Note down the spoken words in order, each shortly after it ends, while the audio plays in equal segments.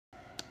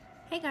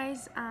Hey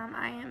guys,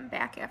 I am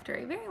back after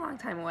a very long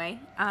time away.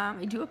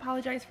 I do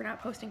apologize for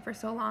not posting for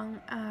so long,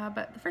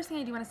 but the first thing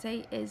I do want to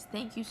say is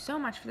thank you so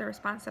much for the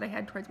response that I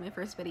had towards my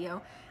first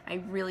video.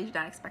 I really did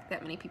not expect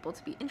that many people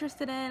to be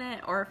interested in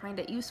it or find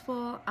it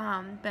useful,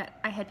 but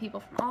I had people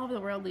from all over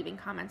the world leaving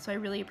comments, so I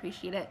really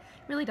appreciate it.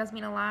 It really does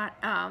mean a lot.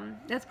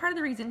 That's part of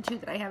the reason too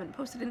that I haven't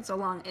posted in so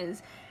long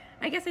is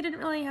I guess I didn't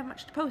really have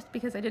much to post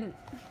because I didn't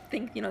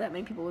think, that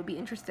many people would be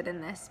interested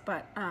in this,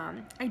 but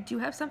I do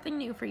have something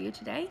new for you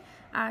today.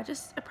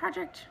 Just a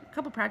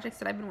couple projects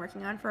that I've been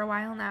working on for a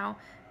while now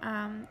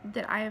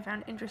that I have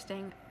found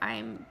interesting.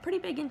 I'm pretty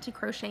big into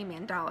crochet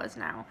mandalas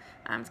now.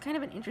 It's kind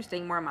of an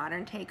interesting, more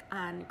modern take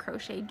on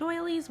crochet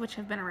doilies, which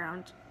have been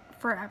around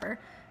forever.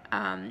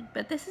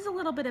 But this is a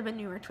little bit of a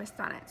newer twist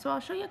on it. So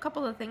I'll show you a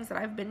couple of things that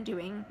I've been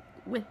doing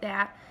with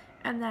that.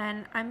 And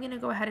then I'm going to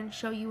go ahead and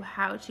show you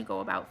how to go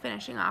about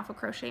finishing off a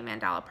crochet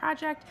mandala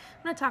project.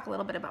 I'm going to talk a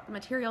little bit about the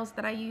materials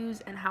that I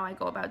use and how I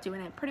go about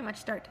doing it pretty much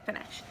start to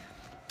finish.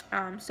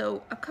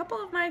 So a couple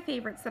of my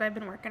favorites that I've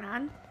been working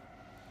on,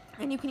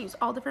 and you can use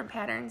all different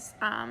patterns.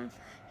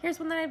 Here's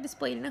one that I've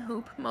displayed in a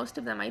hoop. Most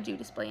of them I do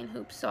display in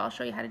hoops, so I'll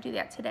show you how to do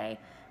that today.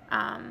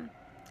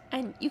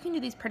 And you can do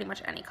these pretty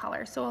much any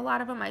color. So a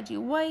lot of them I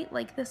do white,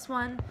 like this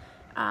one.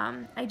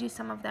 I do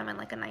some of them in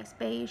like a nice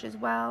beige as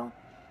well.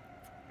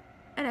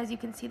 And as you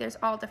can see, there's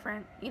all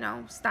different,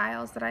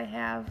 styles that I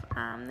have.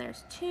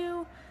 There's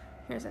two.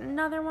 Here's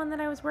another one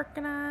that I was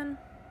working on.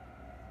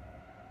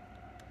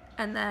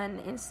 And then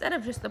instead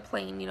of just the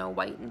plain,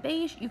 white and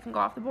beige, you can go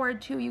off the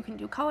board too. You can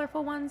do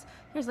colorful ones.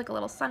 Here's like a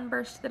little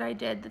sunburst that I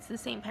did that's the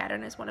same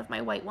pattern as one of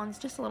my white ones,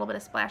 just a little bit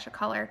of splash of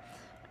color.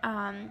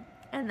 And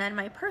then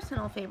my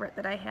personal favorite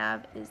that I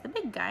have is the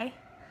big guy.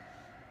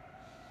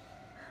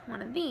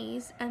 One of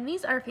these, and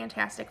these are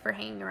fantastic for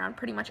hanging around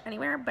pretty much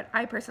anywhere, but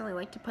I personally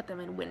like to put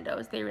them in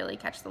windows. They really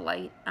catch the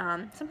light.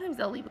 Sometimes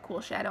they'll leave a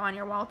cool shadow on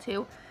your wall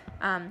too.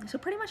 So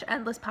pretty much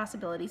endless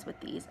possibilities with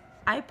these.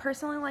 I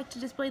personally like to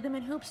display them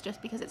in hoops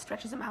just because it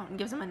stretches them out and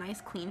gives them a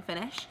nice clean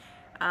finish.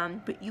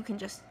 But you can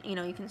just,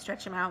 you can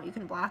stretch them out, you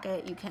can block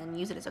it, you can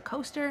use it as a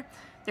coaster.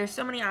 There's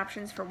so many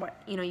options for what,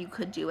 you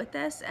could do with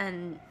this,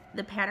 and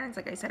the patterns,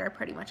 like I said, are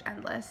pretty much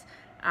endless.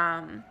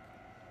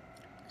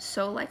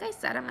 So like I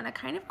said, I'm going to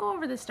kind of go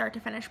over the start to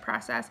finish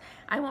process.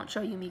 I won't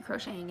show you me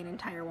crocheting an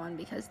entire one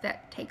because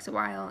that takes a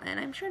while, and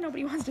I'm sure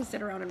nobody wants to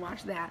sit around and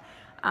watch that.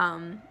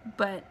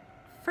 But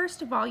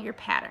first of all, your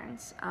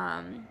patterns.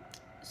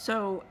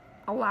 So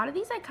a lot of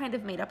these I kind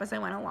of made up as I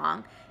went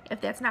along. If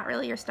that's not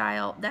really your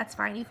style, that's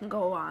fine. You can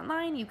go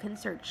online, you can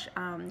search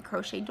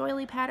crochet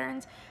doily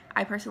patterns.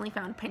 I personally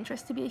found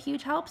Pinterest to be a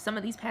huge help. Some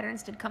of these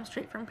patterns did come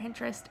straight from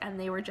Pinterest, and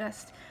they were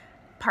just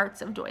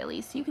parts of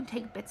doilies. So you can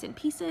take bits and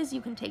pieces,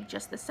 you can take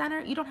just the center,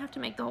 you don't have to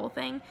make the whole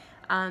thing.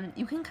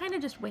 You can kind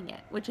of just wing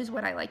it, which is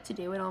what I like to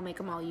do. It'll make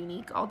them all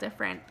unique, all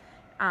different.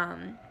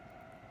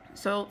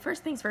 So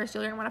first things first,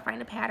 you're going to want to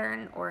find a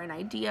pattern or an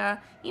idea,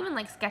 even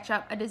like sketch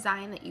up a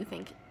design that you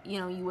think,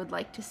 you would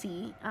like to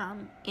see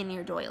in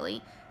your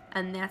doily,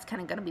 and that's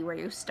kind of going to be where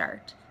you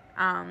start.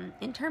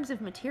 In terms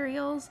of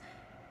materials,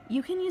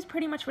 you can use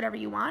pretty much whatever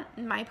you want.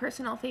 My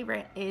personal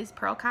favorite is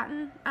pearl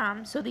cotton.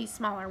 So these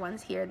smaller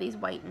ones here, these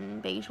white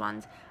and beige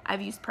ones,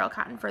 I've used pearl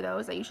cotton for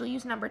those. I usually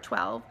use number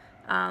 12.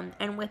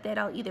 And with it,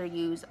 I'll either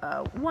use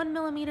a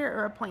 1mm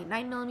or a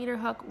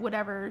 0.9mm hook,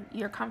 whatever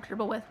you're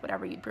comfortable with,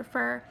 whatever you'd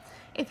prefer.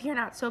 If you're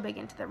not so big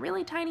into the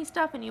really tiny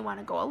stuff and you want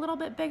to go a little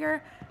bit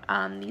bigger,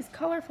 these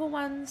colorful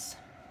ones,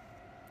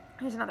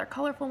 here's another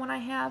colorful one I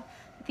have.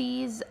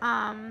 These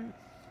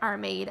are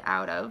made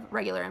out of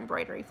regular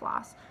embroidery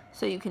floss.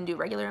 So you can do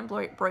regular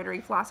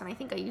embroidery floss, and I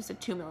think I used a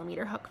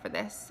 2mm hook for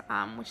this,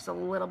 which is a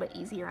little bit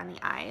easier on the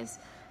eyes.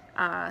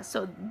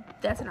 So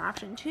that's an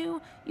option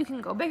too. You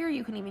can go bigger,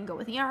 you can even go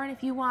with yarn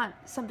if you want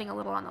something a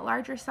little on the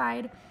larger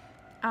side.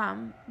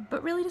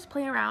 But really just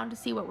play around to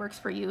see what works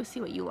for you, see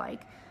what you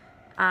like.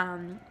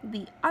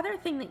 The other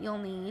thing that you'll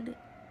need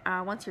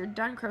once you're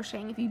done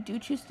crocheting, if you do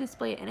choose to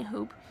display it in a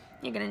hoop,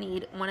 you're going to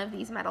need one of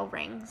these metal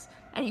rings.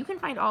 And you can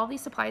find all of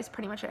these supplies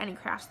pretty much at any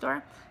craft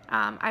store.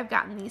 I've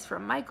gotten these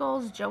from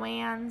Michael's,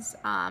 Joann's,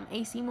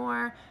 AC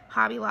Moore,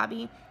 Hobby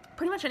Lobby.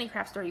 Pretty much any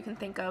craft store you can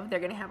think of, they're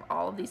going to have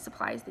all of these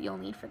supplies that you'll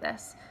need for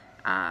this.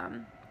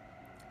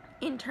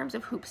 In terms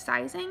of hoop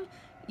sizing,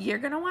 you're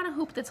going to want a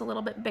hoop that's a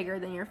little bit bigger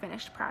than your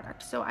finished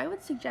product. So I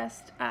would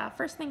suggest,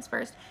 first things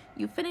first,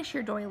 you finish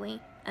your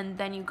doily, and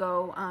then you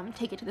go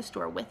take it to the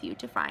store with you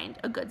to find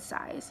a good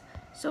size.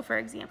 So for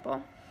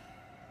example,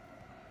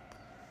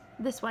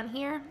 this one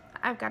here,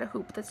 I've got a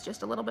hoop that's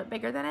just a little bit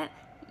bigger than it.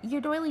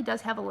 Your doily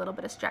does have a little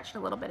bit of stretch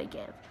and a little bit of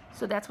give,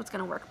 so that's what's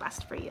going to work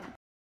best for you.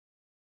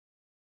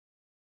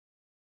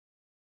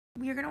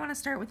 You're going to want to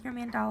start with your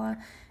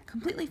mandala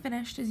completely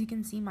finished. As you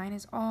can see, mine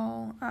is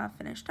all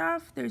finished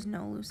off. There's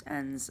no loose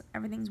ends.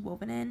 Everything's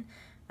woven in.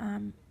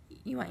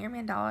 You want your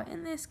mandala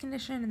in this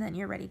condition, and then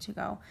you're ready to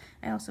go.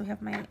 I also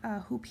have my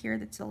hoop here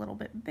that's a little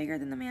bit bigger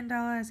than the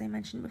mandala, as I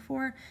mentioned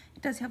before.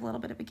 It does have a little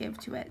bit of a give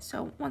to it,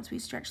 so once we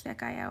stretch that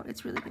guy out,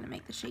 it's really going to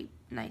make the shape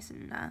nice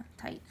and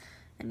tight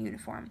and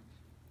uniform.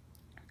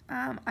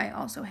 I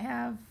also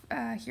have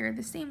here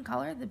the same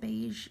color, the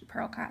beige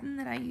pearl cotton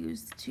that I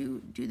used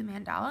to do the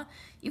mandala.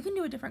 You can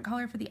do a different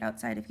color for the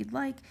outside if you'd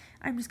like.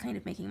 I'm just kind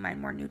of making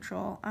mine more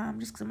neutral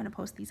just because I'm going to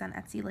post these on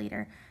Etsy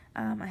later.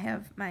 I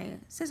have my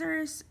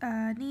scissors,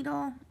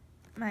 needle,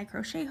 my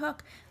crochet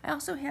hook. I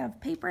also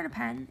have paper and a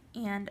pen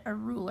and a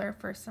ruler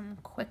for some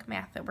quick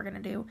math that we're going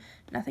to do.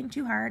 Nothing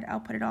too hard. I'll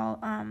put it all,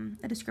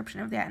 a description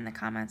of that in the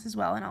comments as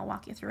well, and I'll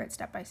walk you through it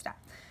step by step.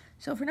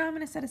 So for now, I'm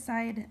going to set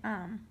aside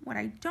what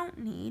I don't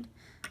need.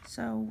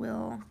 So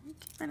we'll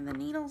get rid of the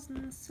needles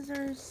and the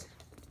scissors.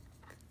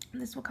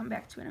 And this will come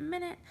back to in a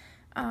minute.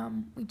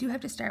 We do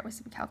have to start with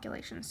some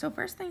calculations. So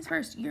first things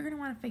first, you're going to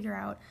want to figure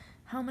out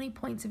how many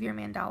points of your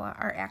mandala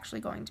are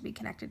actually going to be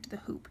connected to the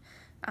hoop.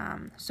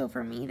 So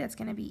for me, that's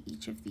going to be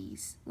each of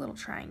these little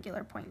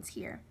triangular points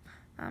here.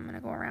 I'm going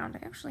to go around.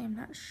 Actually, I'm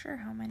not sure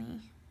how many.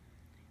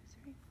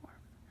 3, 4, 5,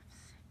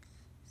 6,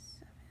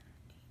 7,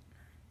 8,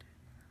 9, 10,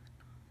 11,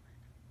 12,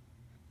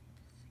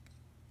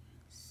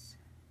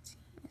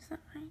 17. Is that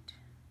right?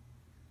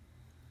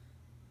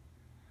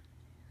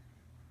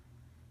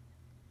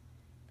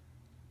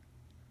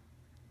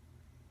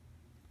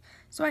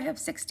 So I have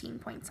 16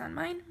 points on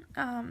mine.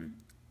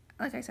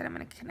 Like I said, I'm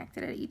going to connect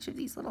it at each of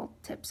these little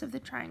tips of the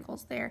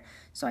triangles there.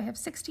 So I have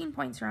 16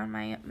 points around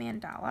my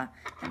mandala.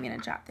 I'm going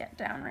to jot that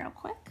down real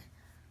quick.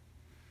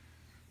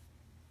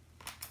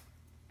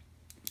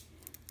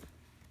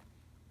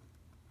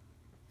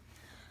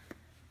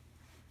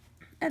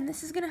 And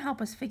this is going to help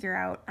us figure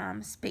out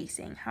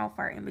spacing, how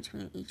far in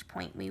between each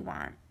point we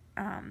want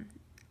on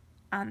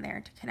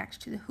there to connect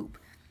to the hoop.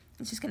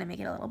 It's just going to make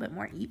it a little bit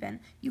more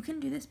even. You can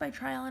do this by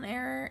trial and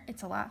error.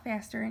 It's a lot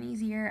faster and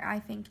easier, I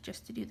think,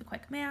 just to do the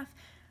quick math.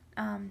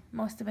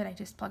 Most of it I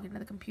just plug into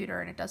the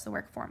computer and it does the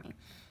work for me.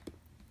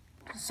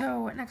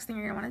 So next thing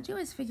you're going to want to do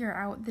is figure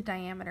out the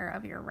diameter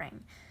of your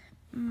ring.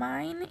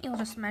 Mine, you'll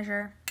just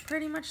measure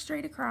pretty much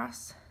straight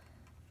across.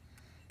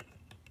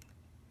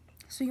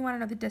 So you want to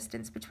know the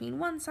distance between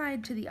one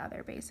side to the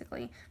other,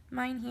 basically.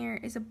 Mine here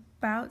is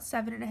about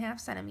 7.5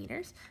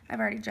 centimeters. I've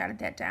already jotted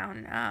that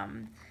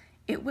down.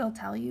 It will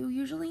tell you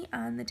usually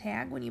on the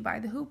tag when you buy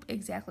the hoop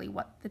exactly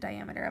what the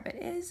diameter of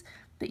it is,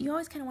 but you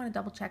always kind of want to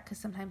double check because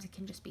sometimes it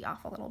can just be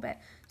off a little bit.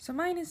 So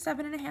mine is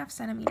 7.5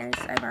 centimeters.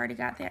 I've already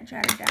got that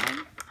jotted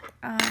down.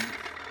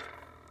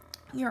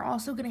 You're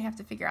also going to have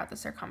to figure out the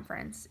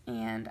circumference,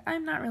 and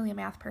I'm not really a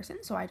math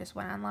person, so I just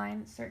went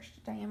online,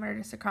 searched diameter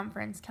to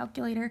circumference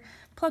calculator,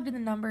 plugged in the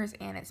numbers,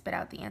 and it spit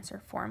out the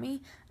answer for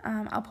me.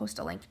 I'll post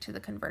a link to the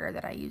converter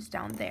that I used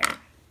down there,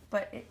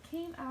 but it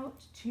came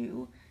out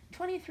to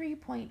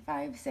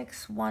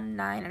 23.5619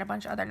 and a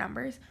bunch of other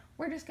numbers.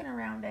 We're just going to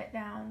round it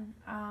down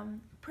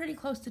pretty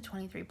close to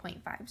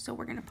 23.5, so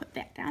we're going to put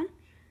that down.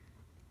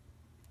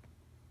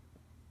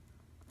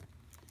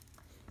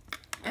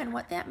 And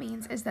what that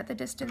means is that the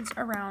distance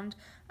around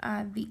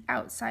the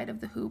outside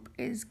of the hoop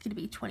is going to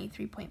be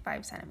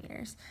 23.5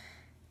 centimeters.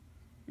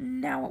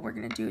 Now what we're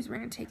going to do is we're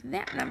going to take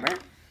that number,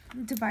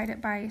 divide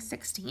it by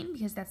 16,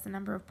 because that's the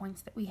number of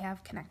points that we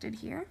have connected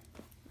here.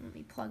 Let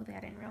me plug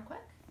that in real quick.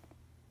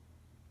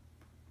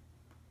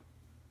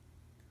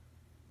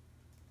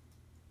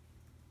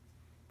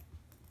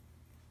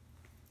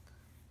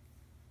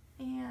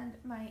 And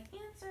my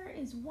answer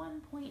is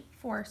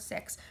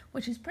 1.46,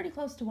 which is pretty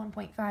close to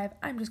 1.5.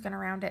 I'm just going to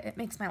round it. It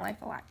makes my life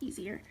a lot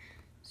easier.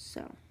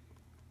 So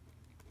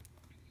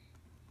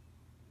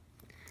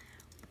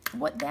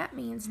what that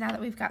means, now that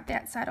we've got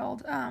that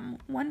settled,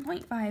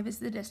 1.5 is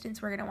the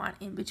distance we're going to want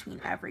in between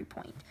every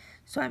point.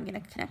 So I'm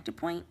going to connect a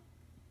point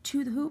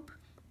to the hoop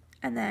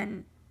and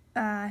then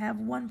have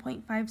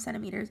 1.5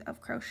 centimeters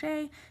of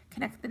crochet,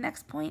 connect the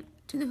next point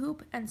to the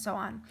hoop, and so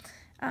on.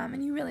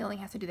 And you really only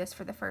have to do this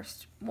for the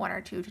first one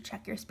or two to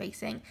check your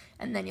spacing,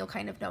 and then you'll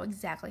kind of know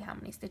exactly how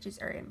many stitches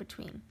are in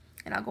between.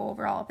 And I'll go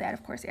over all of that,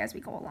 of course, as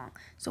we go along.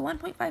 So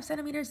 1.5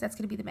 centimeters, that's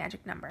going to be the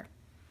magic number.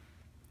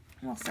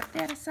 We'll set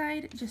that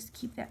aside, just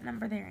keep that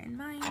number there in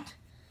mind.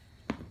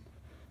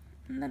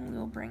 And then we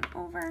will bring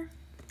over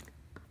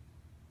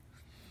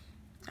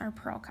our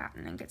pearl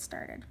cotton and get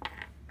started.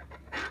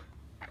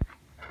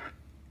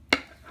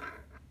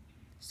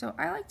 So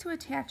I like to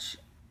attach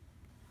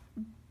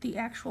the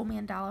actual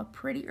mandala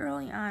pretty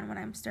early on when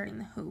I'm starting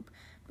the hoop,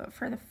 but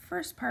for the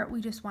first part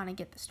we just want to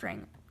get the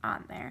string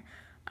on there.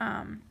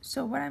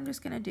 So what I'm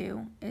just going to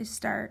do is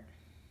start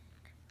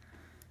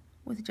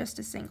with just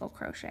a single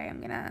crochet. I'm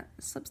going to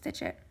slip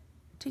stitch it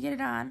to get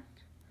it on.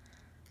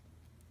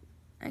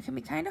 It can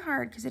be kind of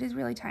hard because it is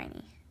really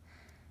tiny,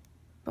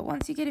 but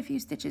once you get a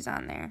few stitches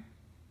on there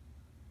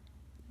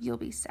you'll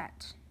be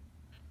set.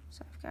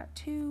 So I've got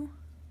 2.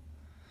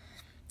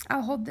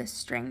 I'll hold this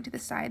string to the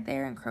side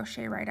there and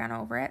crochet right on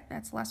over it.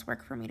 That's less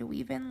work for me to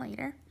weave in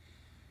later.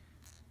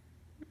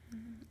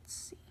 Let's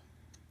see.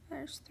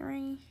 There's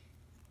 3.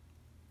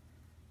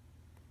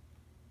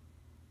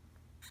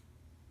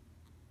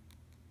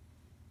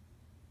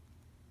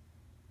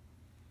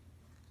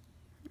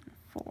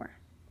 4.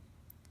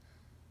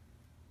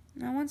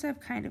 Now once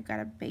I've kind of got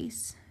a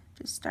base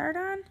to start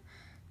on,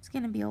 it's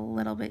going to be a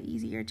little bit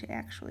easier to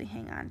actually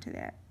hang on to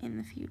that in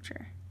the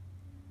future.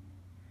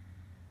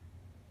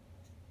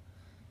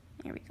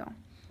 There we go.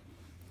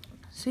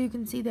 So you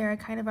can see there I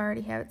kind of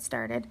already have it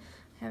started.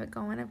 I have it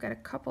going. I've got a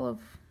couple of,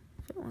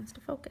 if it wants to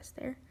focus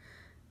there,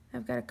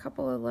 I've got a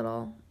couple of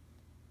little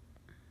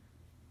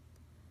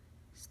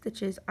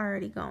stitches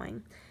already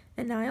going.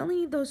 And now I only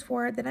need those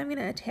 4, then I'm going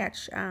to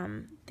attach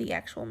the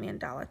actual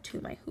mandala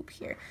to my hoop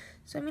here.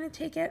 So I'm going to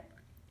take it,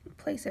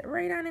 place it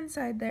right on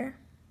inside there.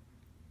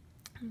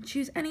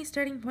 Choose any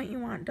starting point you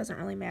want, doesn't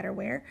really matter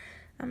where.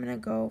 I'm going to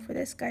go for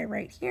this guy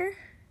right here.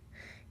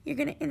 You're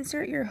going to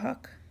insert your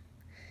hook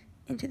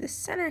into the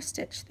center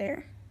stitch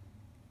there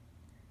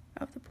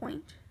of the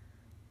point,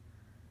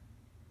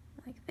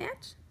 like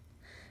that.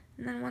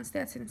 And then once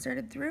that's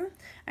inserted through,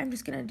 I'm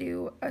just going to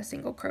do a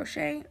single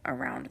crochet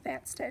around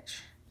that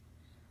stitch.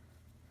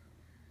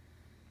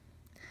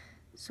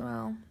 So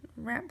I'll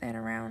wrap that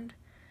around,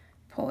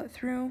 pull it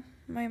through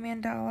my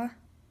mandala,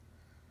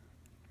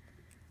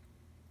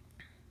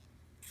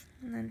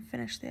 and then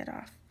finish that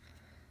off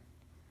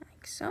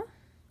like so.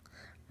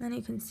 Then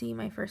you can see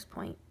my first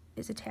point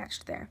is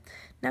attached there.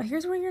 Now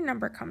here's where your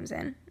number comes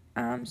in.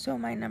 So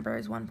my number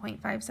is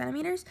 1.5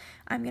 centimeters.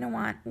 I'm going to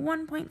want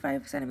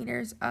 1.5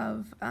 centimeters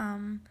of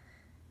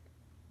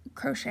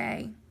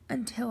crochet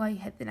until I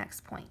hit the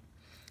next point.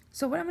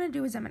 So what I'm going to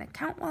do is I'm going to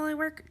count while I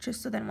work,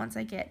 just so then once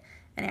I get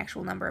an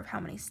actual number of how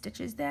many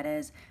stitches that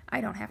is,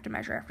 I don't have to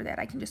measure after that.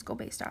 I can just go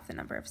based off the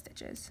number of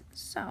stitches.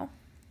 So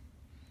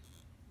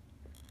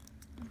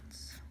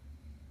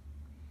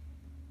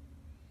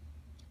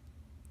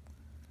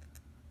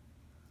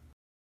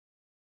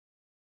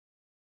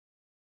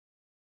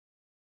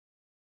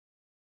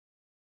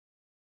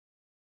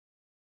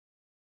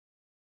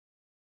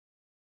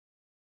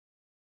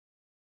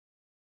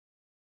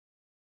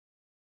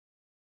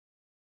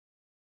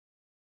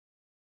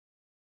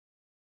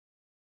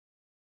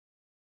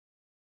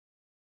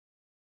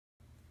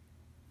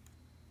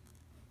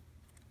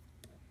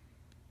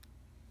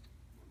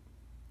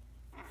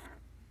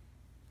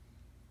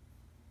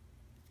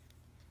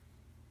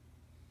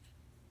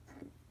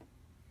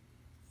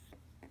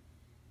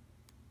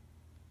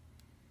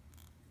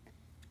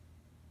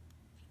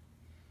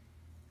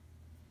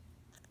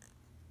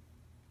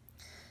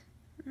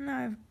now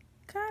I've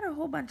got a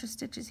whole bunch of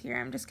stitches here.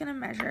 I'm just going to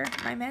measure.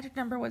 My magic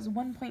number was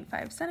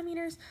 1.5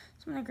 centimeters,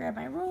 so I'm going to grab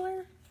my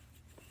ruler,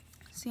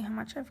 see how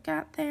much I've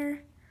got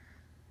there.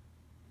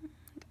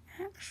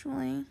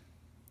 Actually,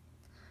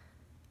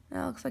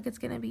 that looks like it's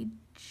going to be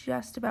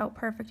just about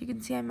perfect. You can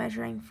see I'm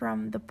measuring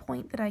from the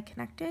point that I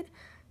connected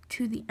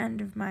to the end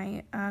of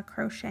my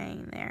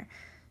crocheting there.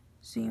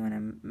 So you want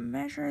to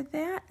measure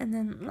that, and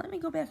then let me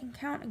go back and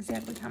count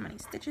exactly how many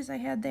stitches I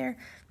had there,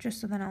 just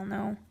so then I'll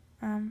know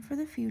for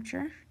the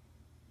future.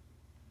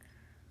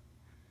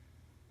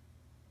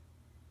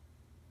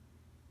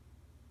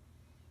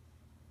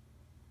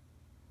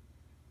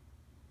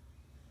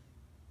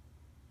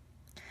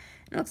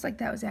 It looks like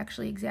that was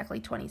actually exactly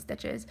 20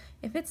 stitches.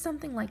 If it's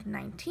something like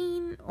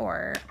 19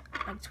 or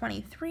like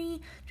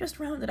 23, just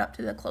round it up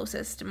to the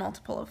closest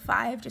multiple of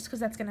 5, just because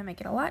that's going to make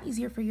it a lot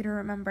easier for you to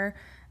remember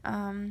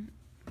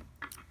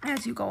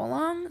as you go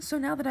along. So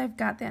now that I've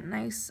got that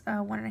nice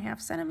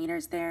 1.5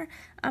 centimeters there,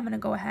 I'm going to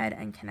go ahead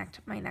and connect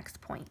my next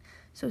point.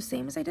 So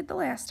same as I did the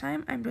last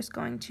time, I'm just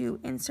going to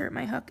insert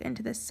my hook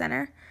into the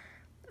center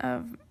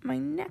of my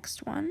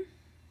next one,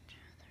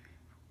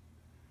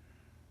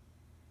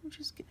 which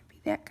is going to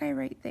be that guy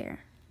right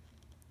there.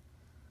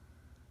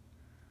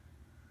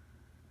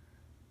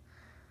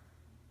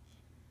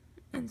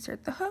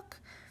 Insert the hook,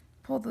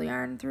 pull the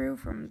yarn through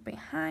from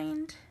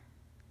behind.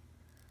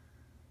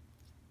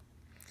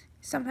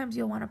 Sometimes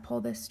you'll want to pull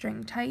this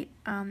string tight,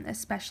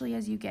 especially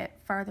as you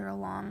get farther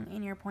along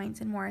in your points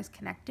and more is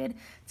connected.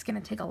 It's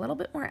going to take a little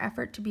bit more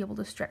effort to be able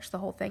to stretch the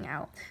whole thing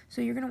out.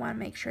 So you're going to want to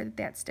make sure that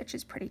that stitch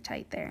is pretty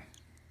tight there.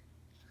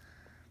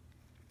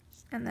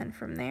 And then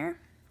from there,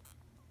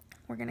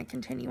 we're going to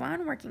continue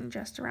on working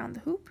just around the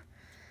hoop.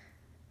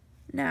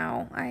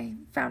 Now, I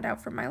found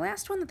out from my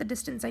last one that the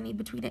distance I need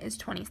between it is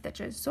 20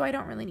 stitches, so I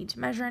don't really need to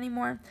measure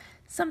anymore.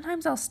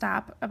 Sometimes I'll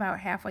stop about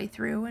halfway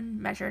through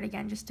and measure it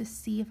again just to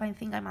see if I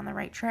think I'm on the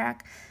right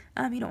track.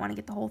 You don't want to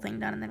get the whole thing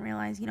done and then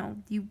realize, you know,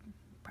 you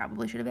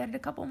probably should have added a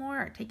couple more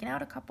or taken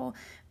out a couple.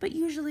 But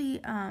usually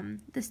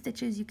the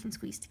stitches you can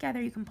squeeze together,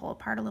 you can pull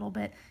apart a little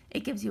bit.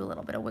 It gives you a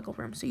little bit of wiggle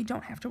room, so you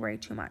don't have to worry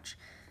too much.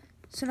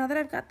 So now that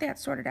I've got that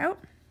sorted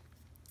out,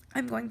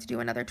 I'm going to do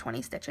another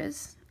 20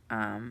 stitches.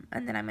 And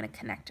then I'm going to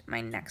connect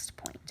my next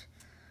point.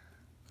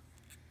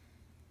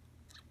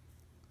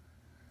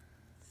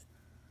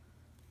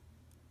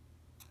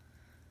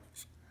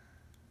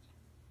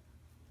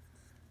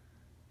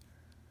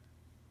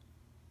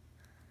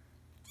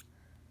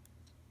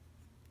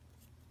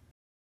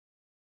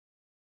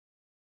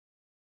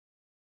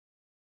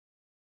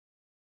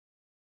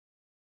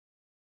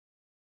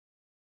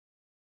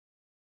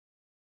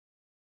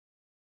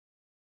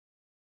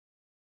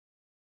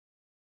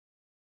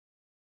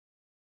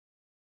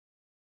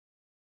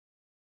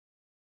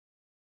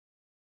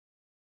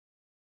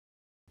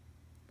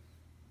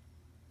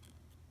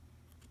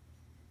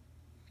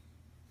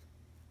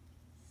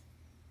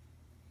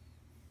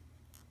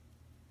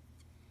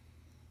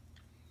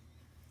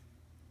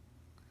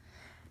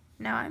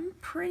 Now, I'm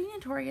pretty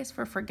notorious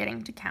for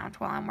forgetting to count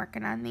while I'm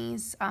working on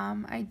these.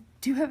 I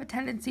do have a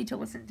tendency to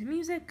listen to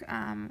music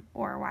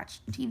or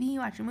watch TV,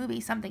 watch a movie,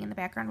 something in the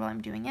background while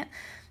I'm doing it.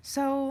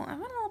 So I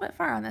went a little bit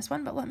far on this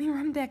one, but let me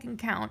run back and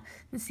count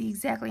and see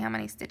exactly how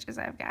many stitches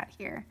I've got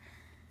here.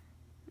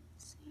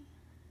 Let's see.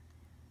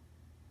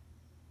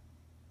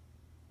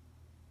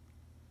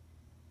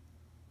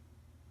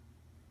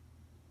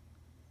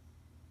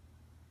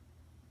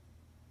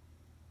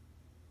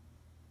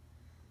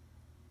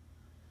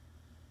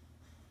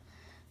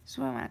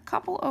 So I went a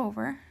couple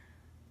over.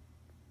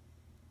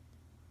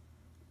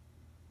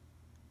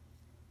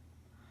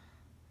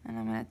 And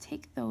I'm going to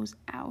take those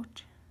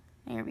out.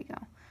 There we go.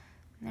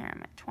 There,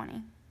 I'm at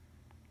 20.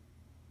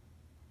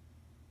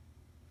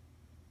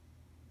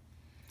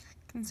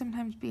 Can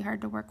sometimes be hard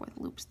to work with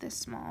loops this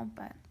small,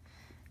 but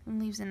it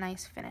leaves a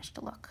nice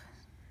finished look.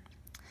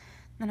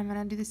 Then I'm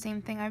going to do the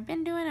same thing I've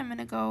been doing. I'm going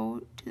to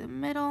go to the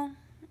middle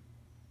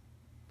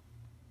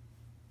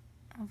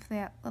of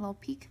that little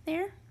peak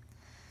there.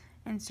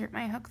 Insert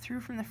my hook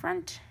through from the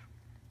front.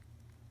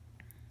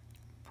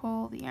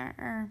 Pull the yarn,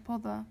 or pull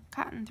the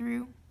cotton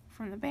through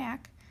from the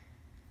back,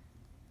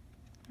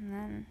 and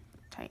then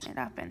tighten it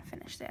up and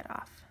finish that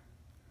off.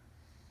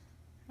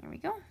 There we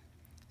go.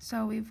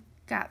 So we've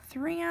got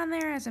 3 on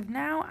there as of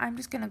now. I'm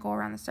just going to go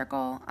around the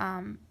circle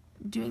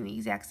doing the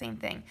exact same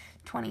thing,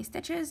 20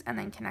 stitches, and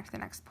then connect the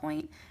next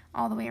point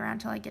all the way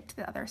around till I get to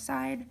the other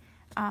side.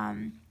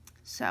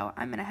 So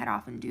I'm going to head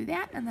off and do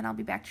that, and then I'll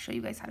be back to show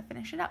you guys how to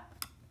finish it up.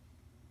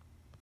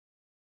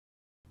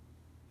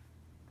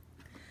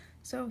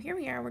 So here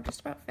we are, we're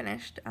just about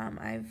finished.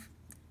 I've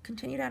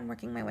continued on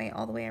working my way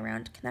all the way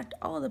around to connect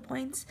all of the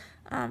points,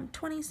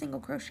 20 single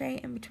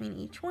crochet in between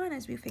each one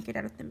as we figured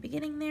out at the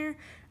beginning there,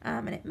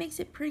 and it makes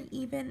it pretty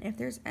even. If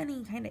there's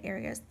any kind of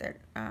areas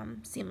that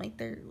seem like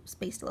they're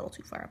spaced a little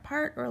too far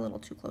apart or a little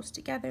too close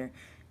together,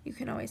 you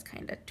can always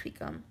kind of tweak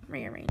them,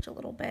 rearrange a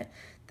little bit.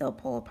 They'll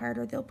pull apart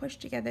or they'll push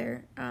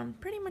together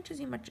pretty much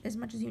as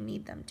much as you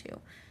need them to.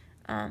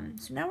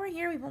 So now we're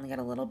here, we've only got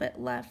a little bit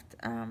left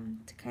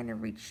to kind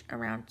of reach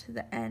around to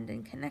the end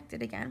and connect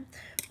it again.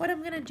 What I'm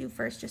going to do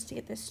first, just to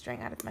get this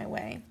string out of my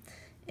way,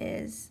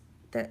 is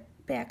the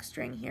back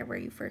string here where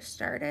you first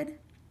started.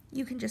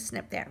 You can just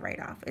snip that right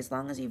off. As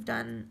long as you've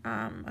done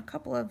a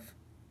couple of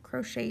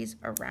crochets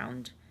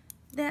around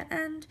that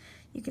end,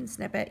 you can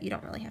snip it. You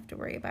don't really have to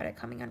worry about it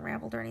coming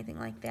unraveled or anything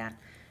like that.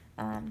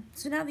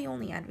 So now the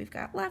only end we've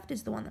got left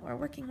is the one that we're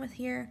working with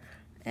here.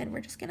 And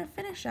we're just going to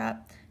finish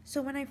up. So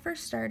when I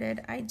first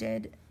started, I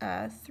did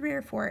 3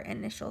 or 4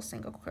 initial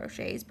single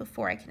crochets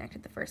before I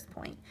connected the first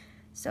point.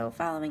 So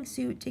following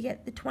suit to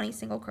get the 20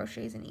 single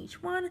crochets in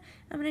each one,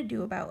 I'm going to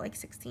do about like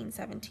 16,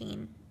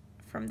 17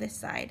 from this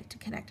side to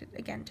connect it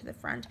again to the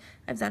front.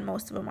 I've done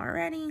most of them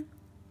already,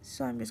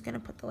 so I'm just going to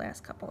put the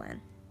last couple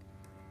in.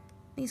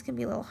 These can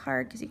be a little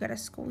hard because you've got to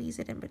squeeze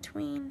it in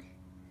between.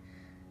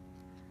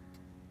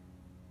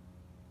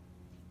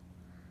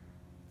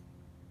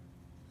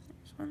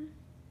 There's one.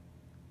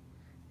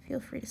 Feel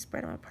free to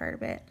spread them apart a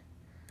bit.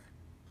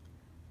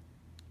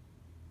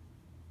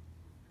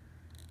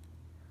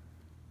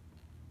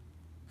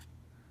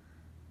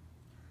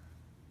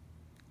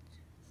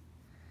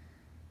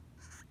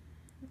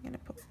 I'm going to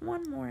put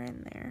one more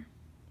in there.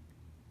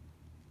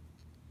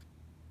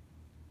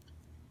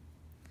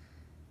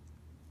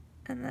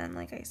 And then,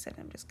 like I said,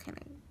 I'm just kind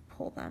of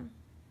pull them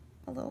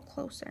a little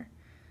closer.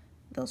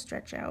 They'll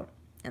stretch out,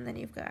 and then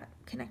you've got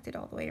connected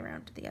all the way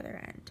around to the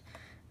other end.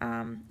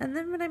 And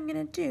then what I'm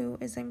going to do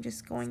is I'm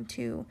just going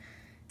to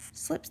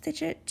slip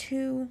stitch it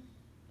to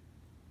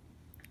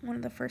one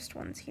of the first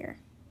ones here.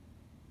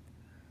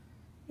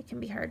 It can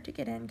be hard to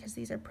get in because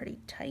these are pretty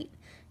tight.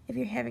 If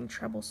you're having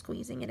trouble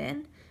squeezing it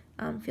in,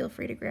 feel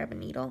free to grab a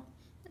needle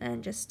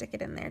and just stick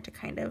it in there to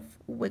kind of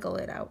wiggle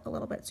it out a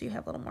little bit so you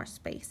have a little more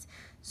space.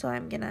 So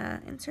I'm going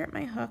to insert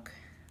my hook.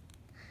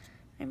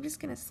 I'm just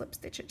going to slip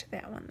stitch it to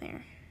that one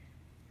there.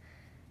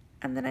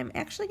 And then I'm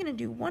actually going to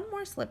do one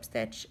more slip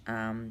stitch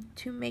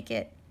to make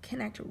it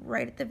connect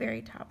right at the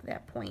very top of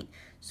that point.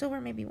 So we're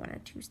maybe 1 or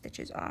 2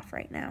 stitches off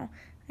right now.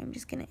 I'm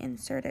just going to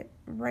insert it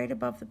right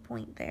above the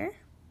point there.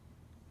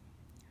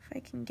 If I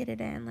can get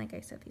it in, like I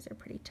said, these are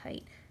pretty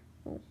tight.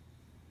 Ooh.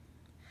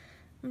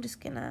 I'm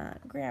just going to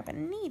grab a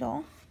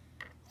needle.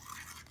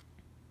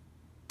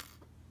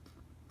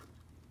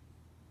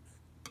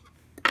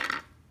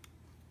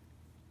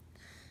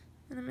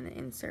 And I'm going to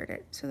insert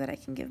it so that I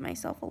can give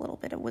myself a little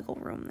bit of wiggle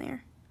room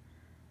there.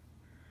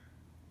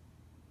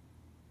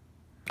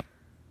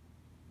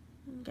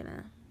 I'm going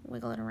to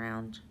wiggle it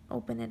around,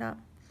 open it up.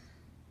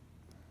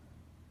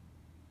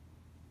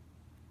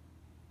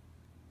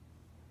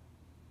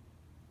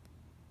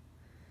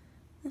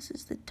 This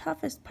is the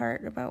toughest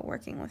part about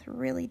working with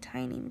really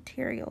tiny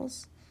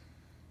materials.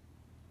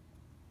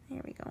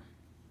 There we go.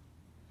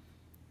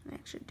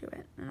 That should do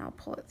it, and I'll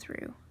pull it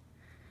through.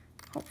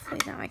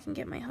 Hopefully now I can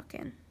get my hook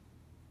in.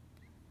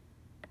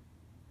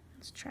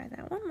 Let's try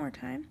that one more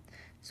time.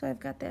 So I've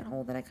got that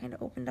hole that I kind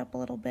of opened up a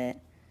little bit,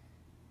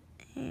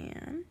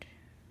 and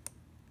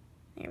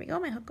there we go.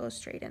 My hook goes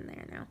straight in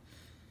there now.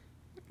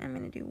 I'm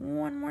going to do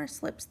one more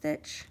slip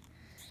stitch.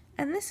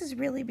 And this is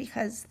really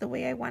because the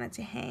way I want it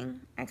to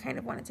hang, I kind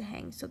of want it to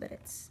hang so that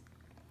it's,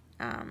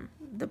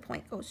 the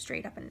point goes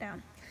straight up and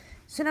down.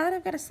 So now that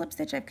I've got a slip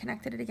stitch, I've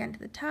connected it again to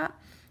the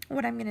top.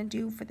 What I'm going to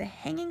do for the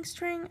hanging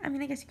string, I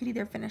mean, I guess you could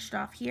either finish it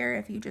off here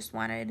if you just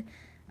wanted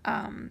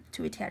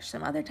to attach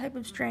some other type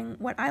of string.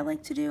 What I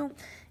like to do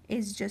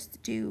is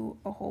just do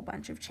a whole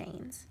bunch of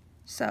chains.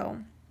 So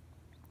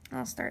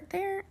I'll start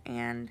there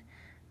and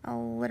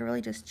I'll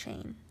literally just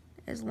chain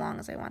as long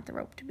as I want the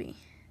rope to be.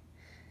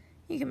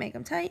 You can make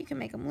them tight, you can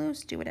make them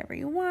loose, do whatever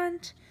you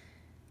want.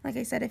 Like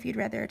I said, if you'd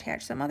rather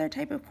attach some other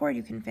type of cord,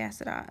 you can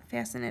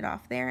fasten it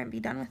off there and be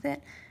done with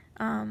it.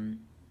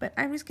 But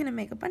I'm just going to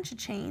make a bunch of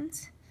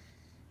chains.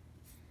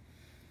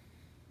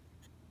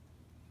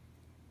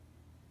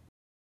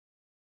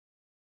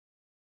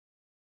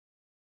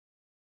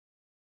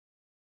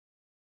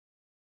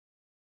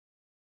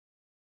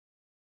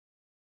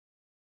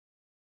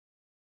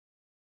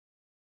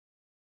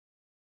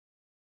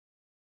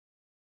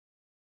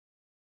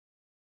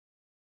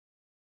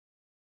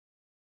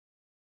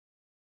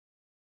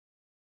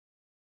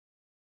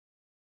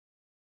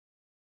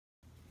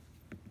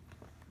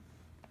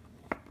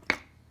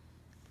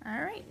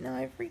 Alright, now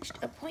I've reached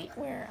a point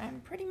where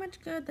I'm pretty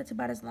much good. That's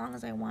about as long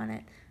as I want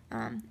it.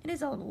 It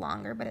is a little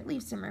longer, but it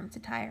leaves some room to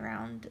tie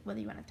around, whether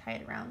you want to tie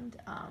it around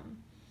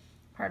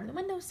part of the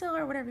windowsill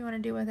or whatever you want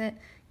to do with it.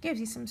 Gives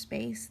you some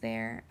space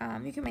there.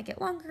 You can make it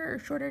longer or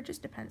shorter, it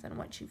just depends on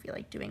what you feel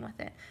like doing with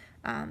it.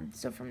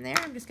 So from there,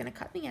 I'm just going to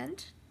cut the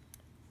end.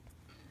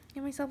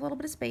 Give myself a little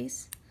bit of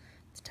space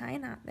to tie a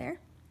knot there.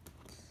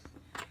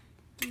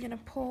 I'm going to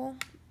pull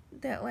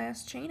that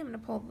last chain. I'm going to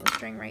pull the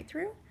string right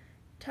through.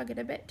 Tug it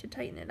a bit to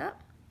tighten it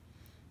up,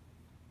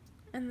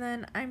 and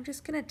then I'm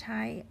just going to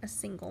tie a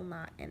single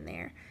knot in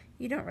there.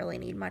 You don't really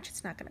need much,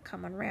 it's not going to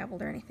come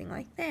unraveled or anything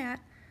like that,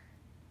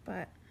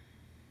 but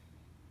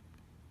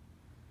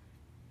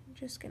I'm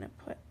just going to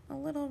put a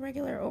little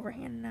regular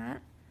overhand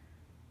knot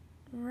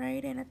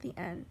right in at the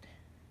end.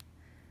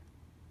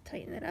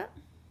 Tighten it up,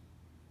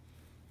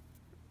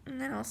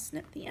 and then I'll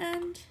snip the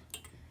end.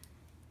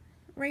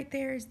 Right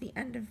there is the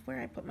end of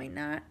where I put my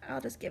knot. I'll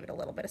just give it a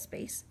little bit of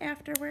space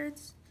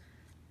afterwards.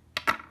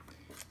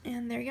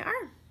 And there you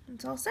are.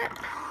 It's all set.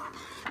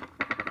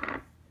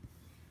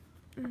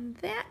 And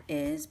that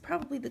is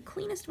probably the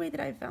cleanest way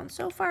that I've found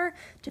so far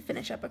to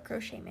finish up a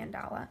crochet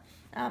mandala.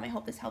 I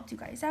hope this helped you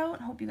guys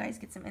out. I hope you guys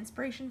get some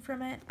inspiration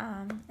from it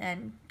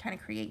and kind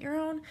of create your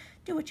own.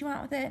 Do what you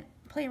want with it.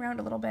 Play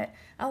around a little bit.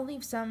 I'll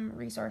leave some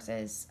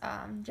resources,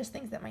 just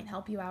things that might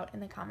help you out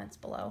in the comments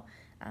below.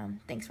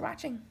 Thanks for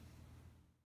watching.